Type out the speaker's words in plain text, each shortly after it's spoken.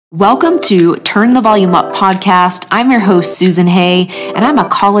Welcome to Turn the Volume Up podcast. I'm your host, Susan Hay, and I'm a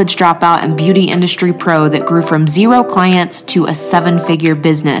college dropout and beauty industry pro that grew from 0 clients to a 7-figure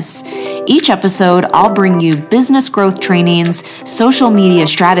business. Each episode, I'll bring you business growth trainings, social media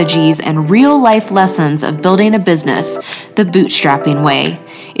strategies, and real-life lessons of building a business the bootstrapping way.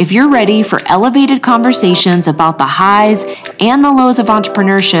 If you're ready for elevated conversations about the highs and the lows of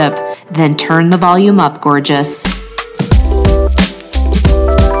entrepreneurship, then turn the volume up, gorgeous.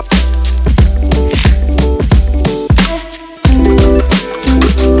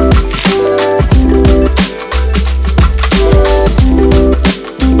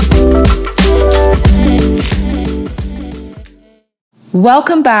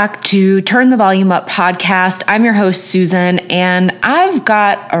 Welcome back to Turn the Volume Up podcast. I'm your host, Susan, and I've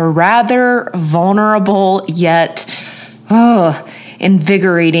got a rather vulnerable yet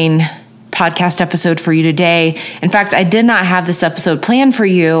invigorating podcast episode for you today. In fact, I did not have this episode planned for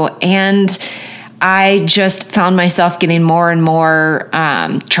you, and I just found myself getting more and more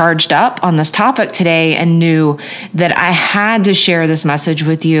charged up on this topic today and knew that I had to share this message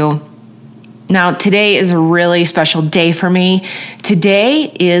with you. Now, today is a really special day for me. Today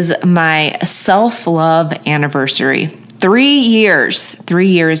is my self-love anniversary. 3 years,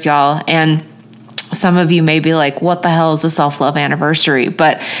 y'all. And some of you may be like, what the hell is a self-love anniversary?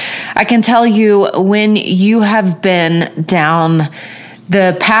 But I can tell you, when you have been down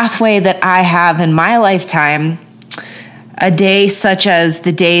the pathway that I have in my lifetime, a day such as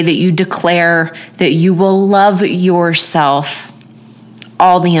the day that you declare that you will love yourself,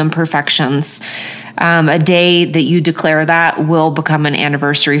 all the imperfections. A day that you declare that will become an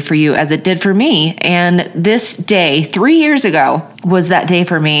anniversary for you, as it did for me. And this day, 3 years ago, was that day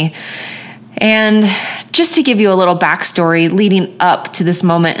for me. And just to give you a little backstory leading up to this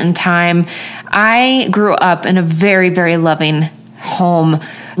moment in time, I grew up in a very, very loving home.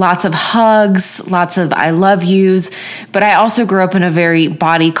 Lots of hugs, lots of I love yous, but I also grew up in a very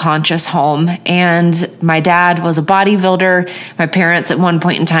body conscious home. And my dad was a bodybuilder. My parents at one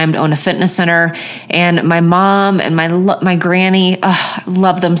point in time owned a fitness center, and my mom and my granny, I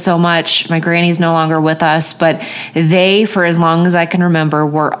love them so much. My granny's no longer with us, but they, for as long as I can remember,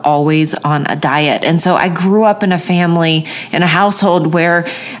 were always on a diet. And so I grew up in a family, in a household where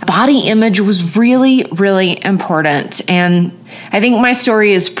body image was really, really important. And I think my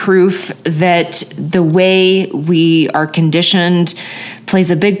story is proof that the way we are conditioned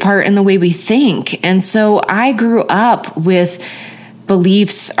plays a big part in the way we think. And so I grew up with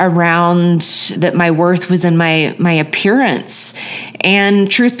beliefs around that my worth was in my appearance.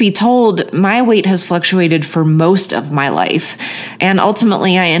 And truth be told, my weight has fluctuated for most of my life. And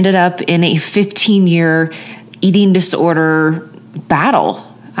ultimately, I ended up in a 15-year eating disorder battle.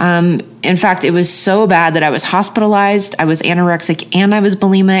 In fact, it was so bad that I was hospitalized, I was anorexic, and I was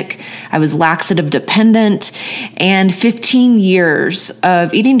bulimic. I was laxative dependent, and 15 years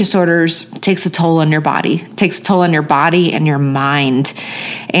of eating disorders takes a toll on your body, takes a toll on your body and your mind.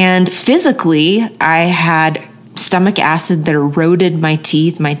 And physically, I had stomach acid that eroded my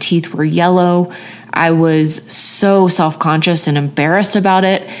teeth. My teeth were yellow. I was so self-conscious and embarrassed about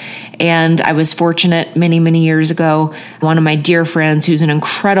it. And I was fortunate many, many years ago. One of my dear friends, who's an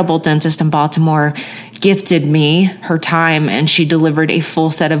incredible dentist in Baltimore, gifted me her time, and she delivered a full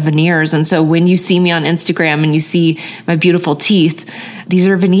set of veneers. And so when you see me on Instagram and you see my beautiful teeth, these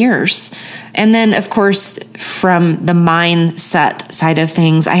are veneers. And then, of course, from the mindset side of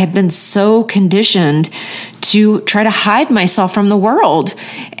things, I had been so conditioned to try to hide myself from the world.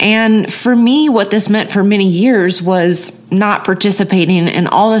 And for me, what this meant for many years was not participating in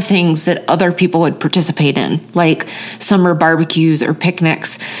all the things that other people would participate in, like summer barbecues or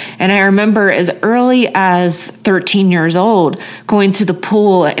picnics. And I remember as early as 13 years old, going to the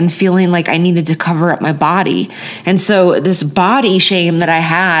pool and feeling like I needed to cover up my body. And so this body shame that I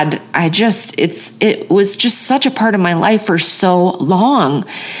had, it was just such a part of my life for so long.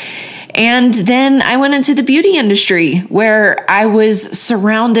 And then I went into the beauty industry, where I was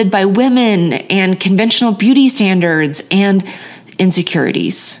surrounded by women and conventional beauty standards and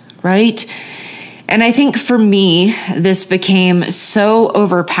insecurities, right? And I think for me, this became so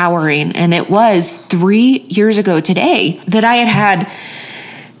overpowering. And it was 3 years ago today that I had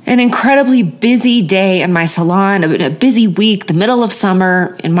an incredibly busy day in my salon, a busy week, the middle of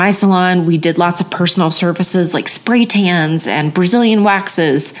summer. In my salon, we did lots of personal services like spray tans and Brazilian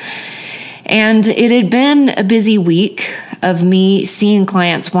waxes. And it had been a busy week of me seeing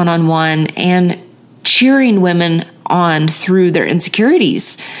clients one-on-one and cheering women on through their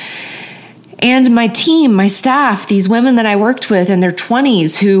insecurities. And my team, my staff, these women that I worked with in their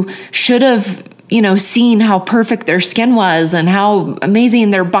 20s who should have seeing how perfect their skin was and how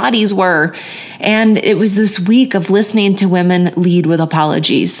amazing their bodies were. And it was this week of listening to women lead with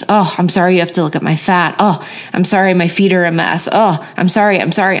apologies. Oh, I'm sorry you have to look at my fat. Oh, I'm sorry my feet are a mess. Oh, I'm sorry.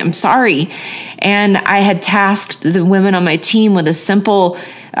 And I had tasked the women on my team with a simple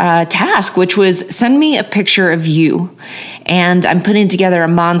task, which was send me a picture of you. And I'm putting together a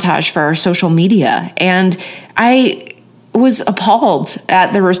montage for our social media. And I was appalled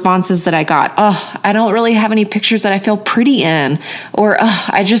at the responses that I got. Oh, I don't really have any pictures that I feel pretty in, or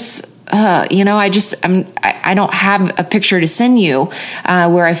I don't have a picture to send you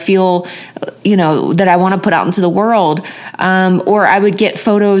where I feel, that I want to put out into the world. Or I would get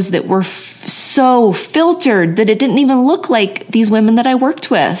photos that were so filtered that it didn't even look like these women that I worked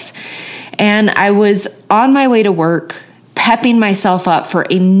with. And I was on my way to work, pepping myself up for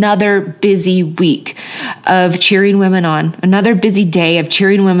another busy week of cheering women on, another busy day of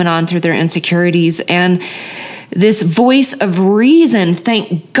cheering women on through their insecurities. And this voice of reason,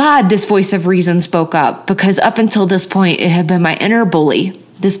 thank God this voice of reason spoke up, because up until this point, it had been my inner bully.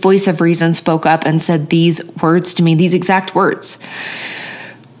 This voice of reason spoke up and said these words to me, these exact words.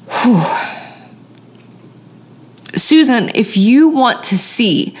 Whew. Susan, if you want to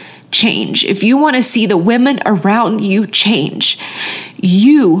see change, if you want to see the women around you change,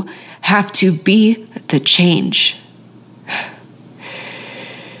 you have to be the change.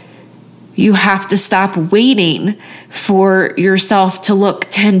 You have to stop waiting for yourself to look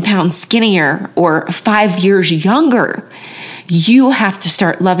 10 pounds skinnier or 5 years younger. You have to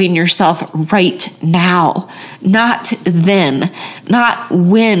start loving yourself right now, not then, not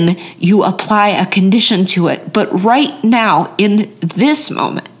when you apply a condition to it, but right now in this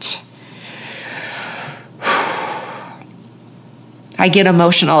moment. I get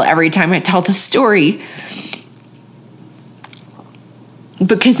emotional every time I tell the story,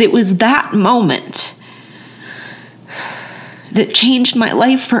 because it was that moment that changed my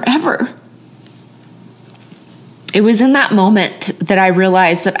life forever. It was in that moment that I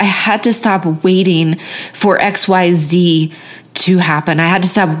realized that I had to stop waiting for XYZ to happen. I had to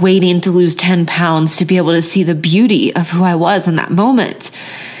stop waiting to lose 10 pounds to be able to see the beauty of who I was in that moment.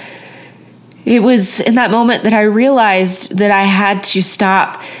 It was in that moment that I realized that I had to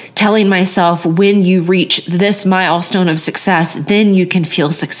stop telling myself, when you reach this milestone of success, then you can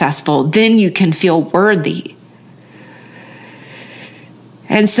feel successful, then you can feel worthy.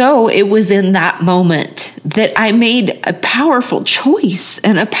 And so it was in that moment that I made a powerful choice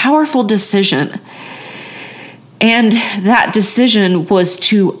and a powerful decision. And that decision was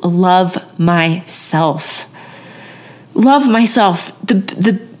to love myself. Love myself,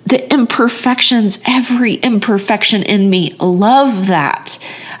 the imperfections, every imperfection in me. Love that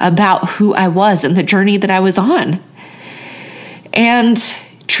about who I was and the journey that I was on. And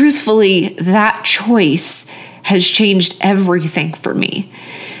truthfully, that choice has changed everything for me.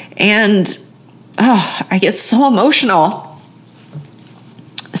 And I get so emotional.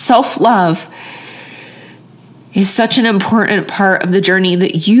 Self-love is such an important part of the journey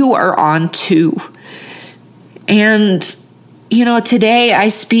that you are on too. And today I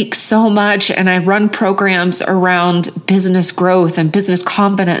speak so much and I run programs around business growth and business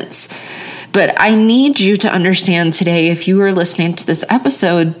confidence. But I need you to understand today, if you are listening to this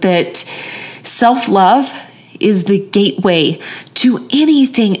episode, that self-love is the gateway to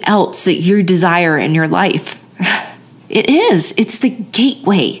anything else that you desire in your life. It is. It's the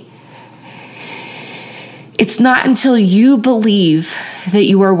gateway. It's not until you believe that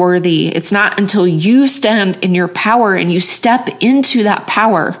you are worthy. It's not until you stand in your power and you step into that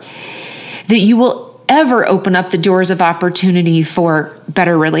power that you will ever open up the doors of opportunity for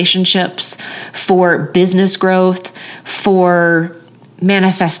better relationships, for business growth, for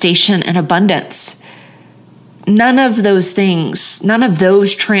manifestation and abundance. None of those things, none of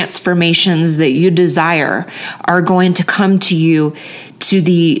those transformations that you desire are going to come to you to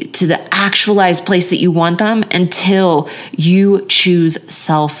the actualized place that you want them until you choose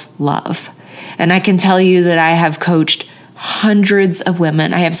self-love. And I can tell you that I have coached hundreds of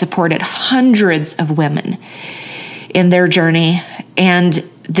women. I have supported hundreds of women in their journey. And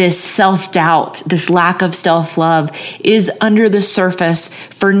this self-doubt, this lack of self-love is under the surface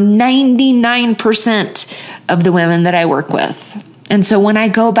for 99% of the women that I work with. And so when I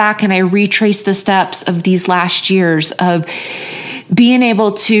go back and I retrace the steps of these last years of being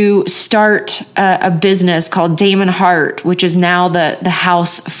able to start a business called Damon Hart, which is now the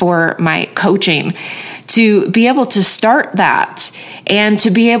house for my coaching, to be able to start that and to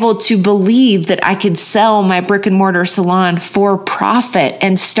be able to believe that I could sell my brick and mortar salon for profit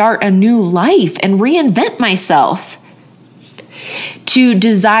and start a new life and reinvent myself. to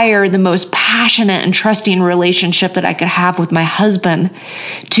desire the most passionate and trusting relationship that I could have with my husband,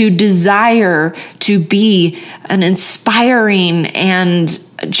 to desire to be an inspiring and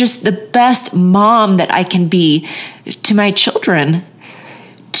just the best mom that I can be to my children,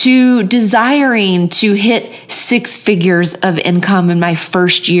 to desiring to hit 6 figures of income in my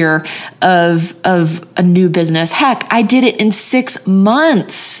first year of a new business. Heck, I did it in 6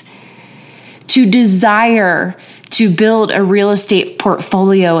 months. To desire to build a real estate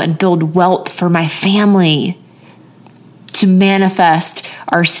portfolio and build wealth for my family, to manifest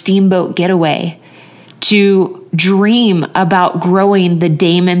our steamboat getaway, to dream about growing the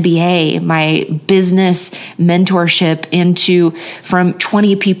Dame MBA, my business mentorship, from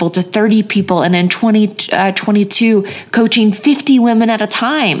 20 people to 30 people, and in 2022 coaching 50 women at a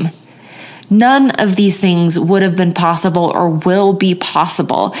time. None of these things would have been possible or will be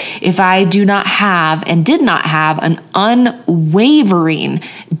possible if I did not have an unwavering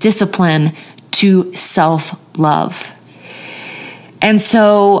discipline to self-love. And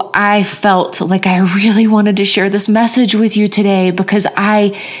so I felt like I really wanted to share this message with you today, because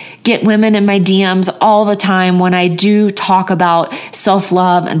I get women in my DMs all the time when I do talk about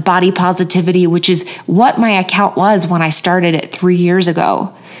self-love and body positivity, which is what my account was when I started it 3 years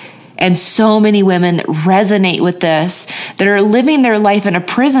ago. And so many women that resonate with this, that are living their life in a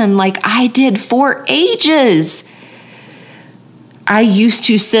prison like I did for ages. I used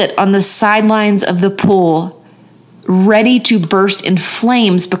to sit on the sidelines of the pool, ready to burst in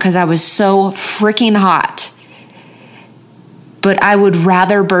flames because I was so freaking hot. But I would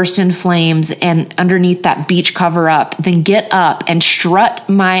rather burst in flames and underneath that beach cover up than get up and strut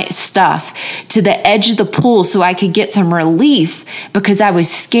my stuff to the edge of the pool so I could get some relief, because I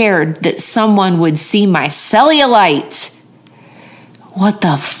was scared that someone would see my cellulite. What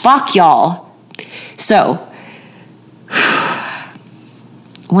the fuck, y'all? So,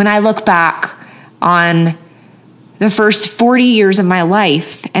 when I look back on the first 40 years of my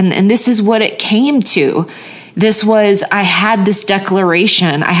life, and this is what it came to. I had this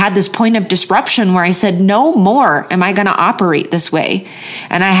declaration. I had this point of disruption where I said, no more am I going to operate this way.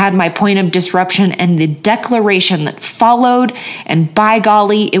 And I had my point of disruption and the declaration that followed. And by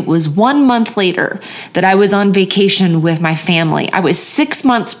golly, it was 1 month later that I was on vacation with my family. I was 6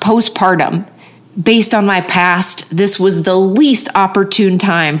 months postpartum. Based on my past, this was the least opportune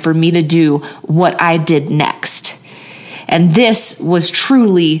time for me to do what I did next. And this was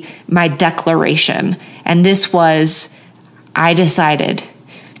truly my declaration. And this was, I decided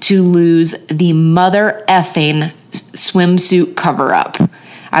to lose the mother effing swimsuit cover up.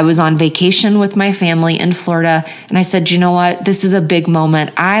 I was on vacation with my family in Florida, and I said, you know what? This is a big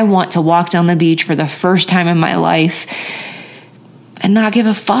moment. I want to walk down the beach for the first time in my life and not give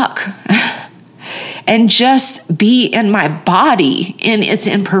a fuck. And just be in my body in its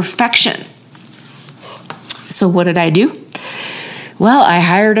imperfection. So what did I do? Well, I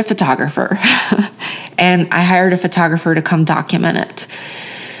hired a photographer. And I hired a photographer to come document it.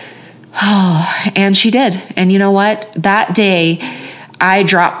 Oh, and she did. And you know what? That day, I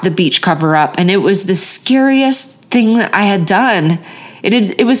dropped the beach cover up, and it was the scariest thing that I had done.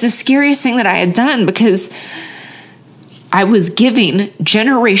 It was the scariest thing that I had done, because I was giving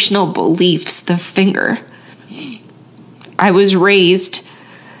generational beliefs the finger. I was raised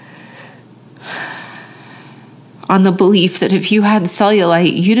on the belief that if you had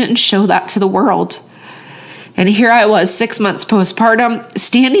cellulite, you didn't show that to the world. And here I was 6 months postpartum,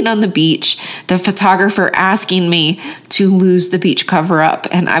 standing on the beach, the photographer asking me to lose the beach cover up.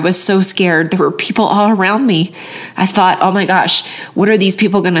 And I was so scared. There were people all around me. I thought, oh my gosh, what are these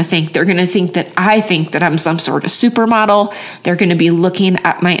people going to think? They're going to think that I think that I'm some sort of supermodel. They're going to be looking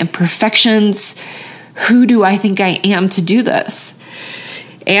at my imperfections. Who do I think I am to do this?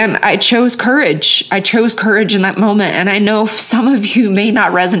 And I chose courage. I chose courage in that moment. And I know some of you may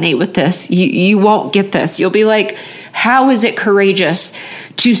not resonate with this. You won't get this. You'll be like, how is it courageous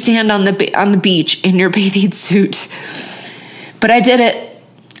to stand on the beach in your bathing suit? But I did it.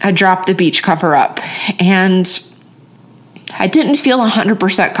 I dropped the beach cover up. And I didn't feel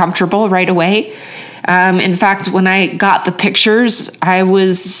 100% comfortable right away. In fact, when I got the pictures, I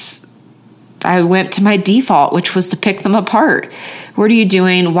went to my default, which was to pick them apart. What are you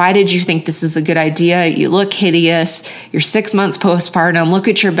doing? Why did you think this is a good idea? You look hideous. You're 6 months postpartum. Look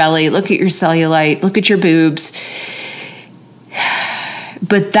at your belly. Look at your cellulite. Look at your boobs.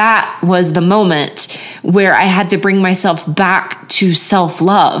 But that was the moment where I had to bring myself back to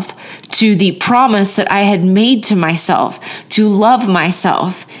self-love, to the promise that I had made to myself, to love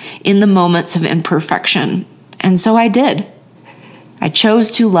myself in the moments of imperfection. And so I did. I chose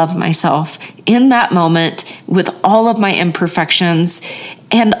to love myself in that moment with all of my imperfections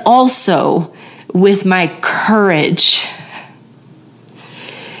and also with my courage.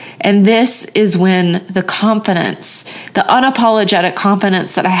 And this is when the confidence, the unapologetic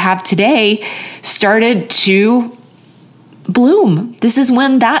confidence that I have today started to bloom. This is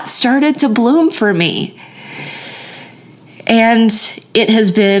when that started to bloom for me. And it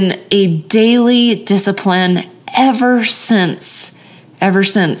has been a daily discipline ever since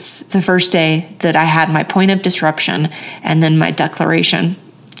the first day that I had my point of disruption and then my declaration.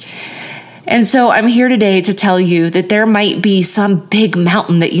 And so I'm here today to tell you that there might be some big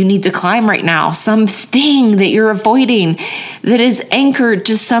mountain that you need to climb right now, something that you're avoiding that is anchored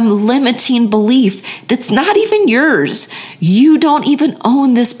to some limiting belief that's not even yours. You don't even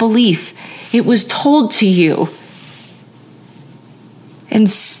own this belief. It was told to you. And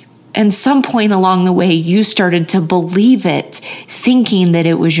some point along the way, you started to believe it, thinking that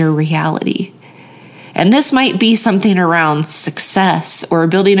it was your reality. And this might be something around success or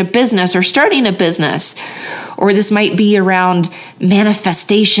building a business or starting a business. Or this might be around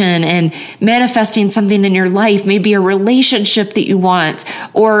manifestation and manifesting something in your life, maybe a relationship that you want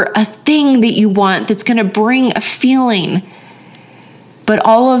or a thing that you want that's going to bring a feeling. But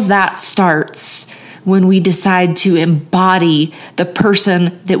all of that starts when we decide to embody the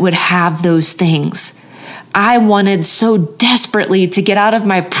person that would have those things. I wanted so desperately to get out of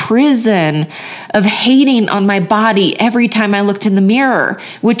my prison of hating on my body every time I looked in the mirror,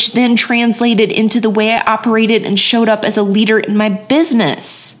 which then translated into the way I operated and showed up as a leader in my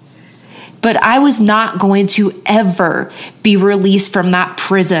business. But I was not going to ever be released from that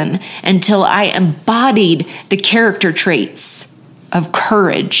prison until I embodied the character traits of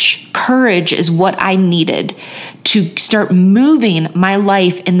courage. Courage is what I needed to start moving my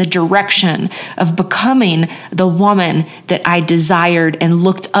life in the direction of becoming the woman that I desired and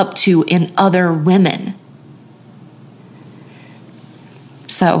looked up to in other women.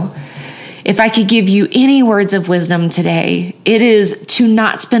 So, if I could give you any words of wisdom today, it is to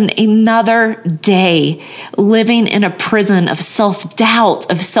not spend another day living in a prison of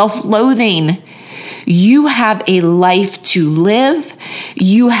self-doubt, of self-loathing. You have a life to live.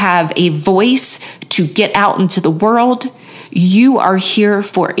 You have a voice to get out into the world. You are here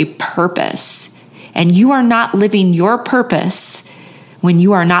for a purpose, and you are not living your purpose when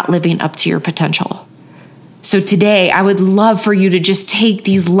you are not living up to your potential. So today, I would love for you to just take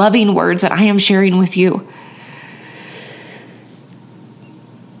these loving words that I am sharing with you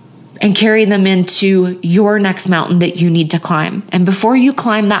and carry them into your next mountain that you need to climb. And before you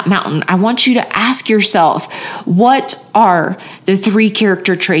climb that mountain, I want you to ask yourself, what are the 3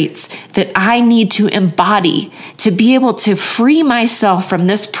 character traits that I need to embody to be able to free myself from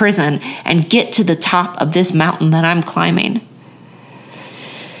this prison and get to the top of this mountain that I'm climbing?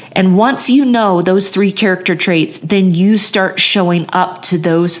 And once you know those 3 character traits, then you start showing up to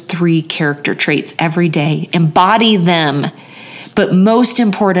those 3 character traits every day. Embody them. But most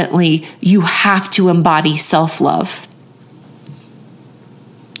importantly, you have to embody self-love.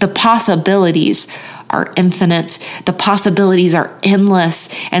 The possibilities are infinite. The possibilities are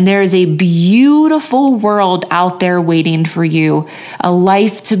endless. And there is a beautiful world out there waiting for you, a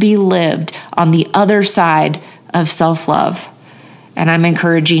life to be lived on the other side of self-love. And I'm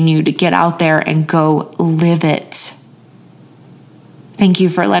encouraging you to get out there and go live it. Thank you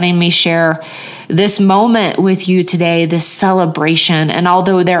for letting me share this moment with you today, this celebration. And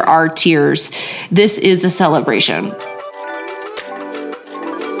although there are tears, this is a celebration.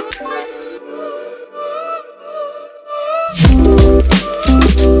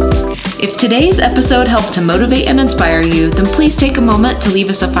 If today's episode helped to motivate and inspire you, then please take a moment to leave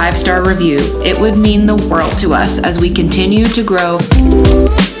us a 5-star review. It would mean the world to us as we continue to grow.